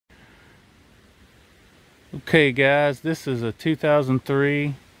Okay guys, this is a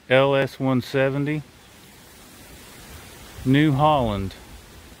 2003 LS170 New Holland.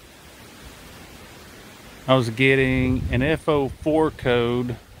 I was getting an F04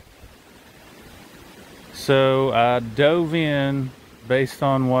 code, so I dove in based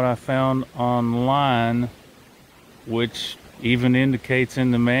on what I found online, which even indicates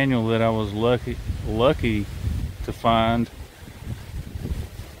in the manual that I was lucky to find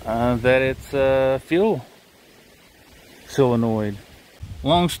that it's a fuel solenoid.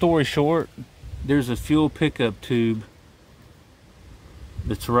 Long story short, there's a fuel pickup tube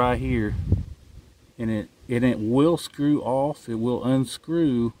that's right here, and it will screw off. It will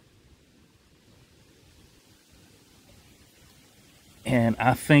unscrew, and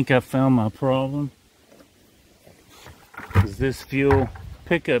I think I found my problem. Is this fuel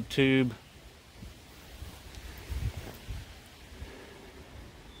pickup tube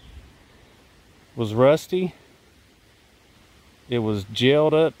was rusty. It was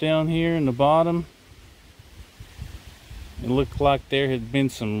gelled up down here in the bottom. It looked like there had been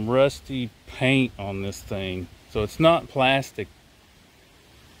some rusty paint on this thing. So it's not plastic,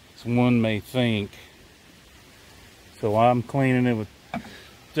 as one may think. So I'm cleaning it with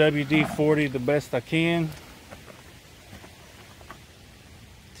WD-40 the best I can.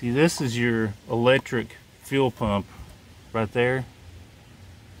 See, this is your electric fuel pump right there.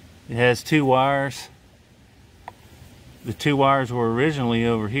 It has two wires. The two wires were originally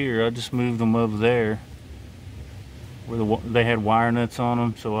over here. I just moved them over there where they had wire nuts on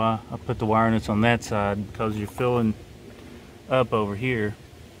them, so I put the wire nuts on that side because you're filling up over here.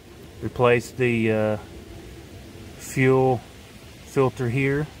 Replaced the fuel filter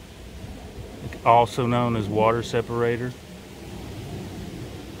here, also known as water separator.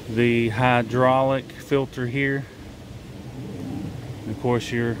 The hydraulic filter here. And of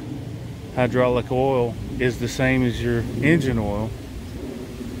course, your hydraulic oil is the same as your engine oil.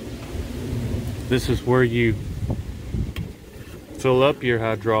 This is where you fill up your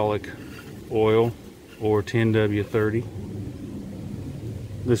hydraulic oil, or 10W30.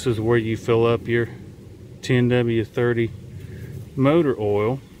 This is where you fill up your 10W30 motor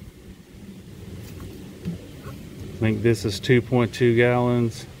oil. I think this is 2.2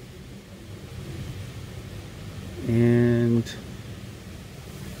 gallons. And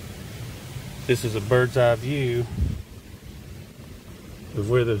this is a bird's eye view of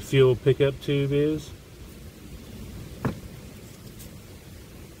where the fuel pickup tube is,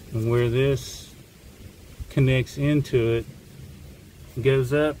 and where this connects into it. It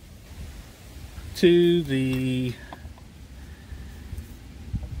goes up to the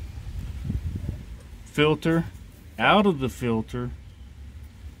filter, out of the filter,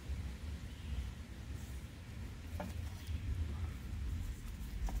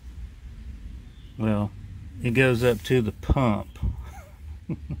 well, it goes up to the pump.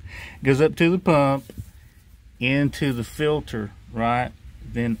 It goes up to the pump, into the filter, right?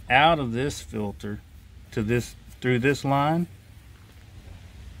 Then out of this filter to this, through this line,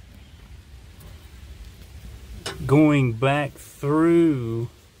 going back through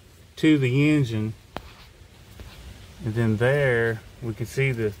to the engine, and then there we can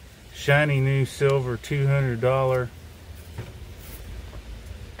see the shiny new silver $200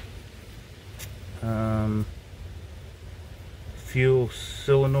 fuel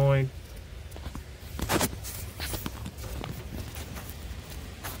solenoid.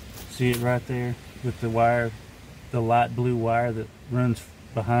 See it right there with the wire, the light blue wire that runs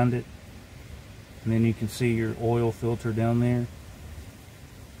behind it, and then you can see your oil filter down there. You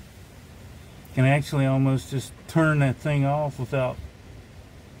can actually almost just turn that thing off without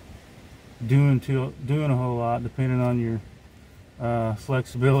doing a whole lot, depending on your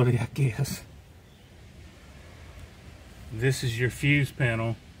flexibility, I guess. This is your fuse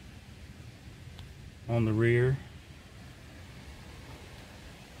panel on the rear.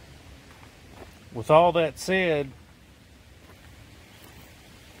 With all that said,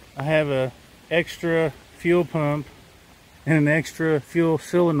 I have an extra fuel pump and an extra fuel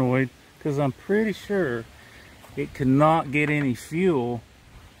solenoid because I'm pretty sure it could not get any fuel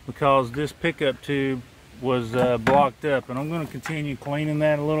because this pickup tube was blocked up, and I'm going to continue cleaning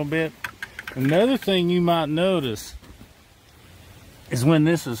that a little bit. Another thing you might notice is when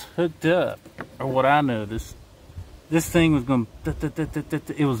this is hooked up, or what I noticed, this thing was going,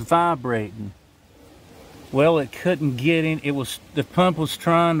 it was vibrating. Well, it couldn't get in. The pump was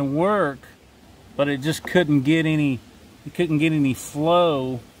trying to work, but it just couldn't get any. It couldn't get any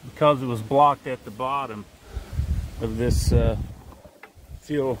flow because it was blocked at the bottom of this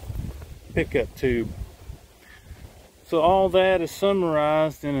fuel pickup tube. So all that is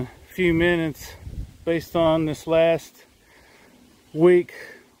summarized in a few minutes based on this last week's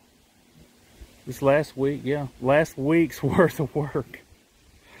worth of work.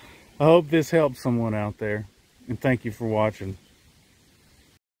 I hope this helps someone out there, and thank you for watching.